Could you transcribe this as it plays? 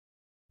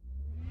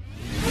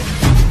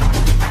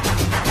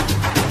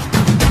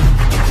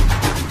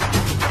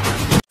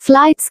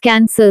flights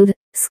cancelled,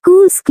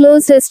 schools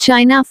closed as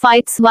China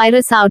fights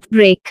virus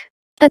outbreak.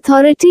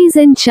 Authorities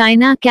in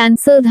China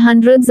cancelled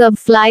hundreds of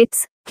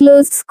flights,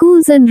 closed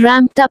schools and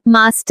ramped up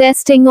mass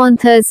testing on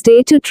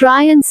Thursday to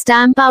try and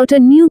stamp out a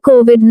new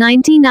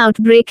COVID-19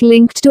 outbreak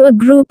linked to a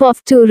group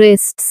of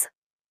tourists.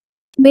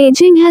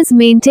 Beijing has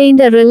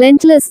maintained a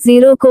relentless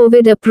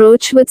zero-COVID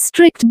approach with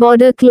strict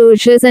border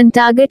closures and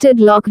targeted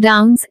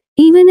lockdowns,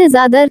 even as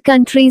other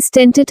countries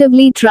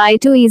tentatively try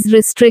to ease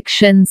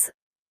restrictions.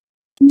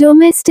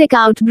 Domestic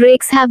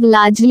outbreaks have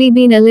largely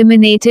been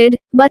eliminated,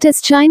 but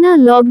as China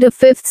logged a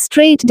fifth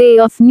straight day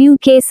of new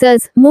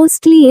cases,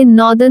 mostly in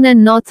northern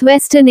and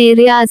northwestern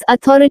areas,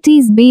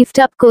 authorities beefed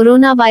up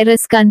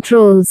coronavirus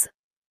controls.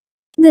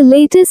 The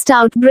latest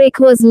outbreak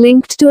was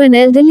linked to an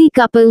elderly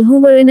couple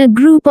who were in a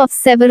group of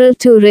several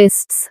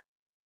tourists.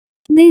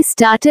 They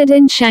started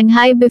in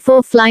Shanghai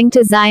before flying to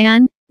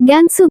Xi'an,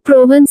 Gansu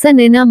province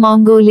and Inner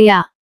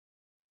Mongolia.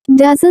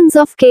 Dozens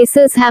of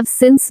cases have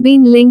since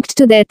been linked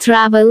to their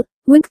travel,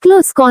 with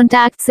close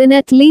contacts in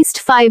at least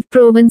 5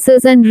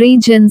 provinces and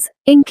regions,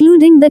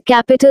 including the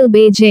capital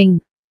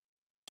Beijing.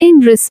 In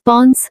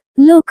response,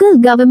 local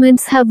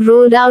governments have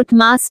rolled out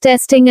mass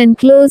testing and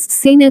closed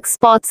scenic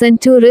spots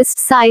and tourist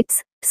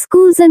sites,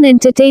 schools and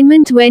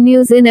entertainment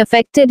venues in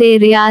affected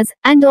areas,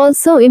 and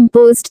also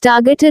imposed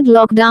targeted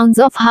lockdowns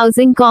of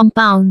housing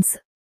compounds.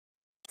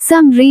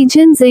 Some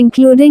regions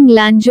including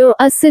Lanzhou,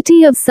 a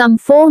city of some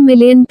 4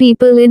 million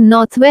people in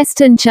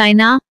northwestern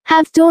China,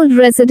 have told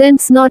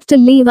residents not to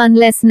leave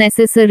unless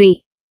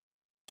necessary.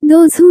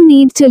 Those who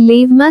need to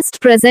leave must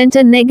present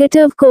a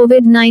negative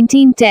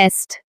COVID-19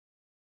 test.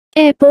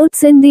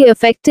 Airports in the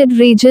affected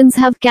regions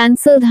have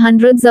cancelled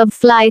hundreds of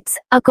flights,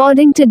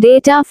 according to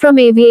data from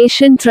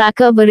aviation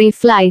tracker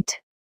VeriFlight.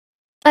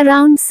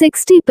 Around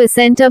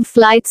 60% of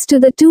flights to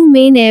the 2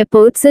 main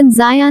airports in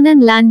Xi'an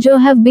and Lanzhou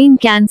have been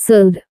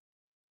cancelled.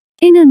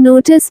 In a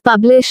notice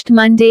published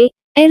Monday,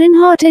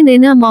 Ehrenhot in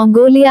Inner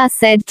Mongolia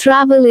said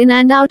travel in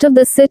and out of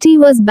the city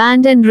was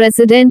banned and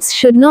residents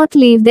should not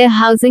leave their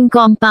housing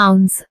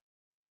compounds.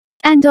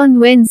 And on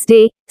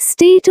Wednesday,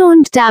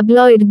 state-owned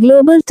tabloid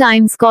Global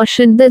Times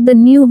cautioned that the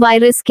new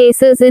virus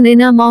cases in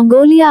Inner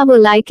Mongolia were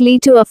likely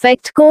to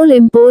affect coal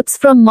imports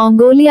from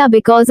Mongolia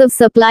because of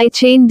supply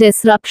chain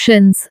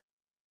disruptions.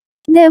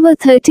 There were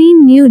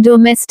 13 new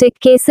domestic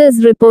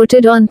cases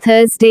reported on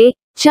Thursday,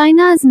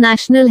 China's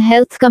National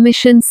Health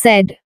Commission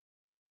said.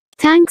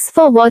 Thanks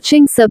for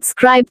watching.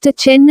 Subscribe to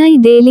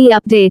Chennai Daily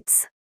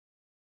Updates.